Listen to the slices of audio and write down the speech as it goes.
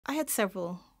had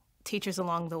several teachers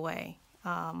along the way.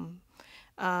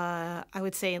 I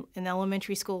would say in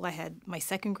elementary school, I had my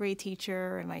second grade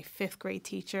teacher and my fifth grade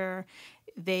teacher.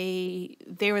 They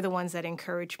were the ones that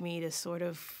encouraged me to sort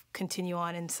of continue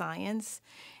on in science.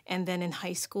 And then in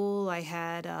high school, I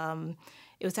had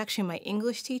it was actually my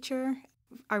English teacher,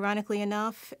 ironically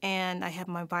enough, and I had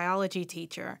my biology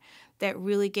teacher that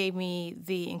really gave me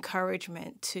the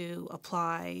encouragement to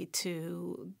apply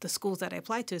to the schools that I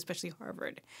applied to, especially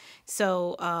Harvard.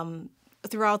 So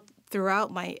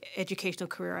throughout my educational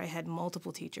career, I had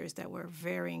multiple teachers that were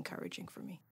very encouraging for me.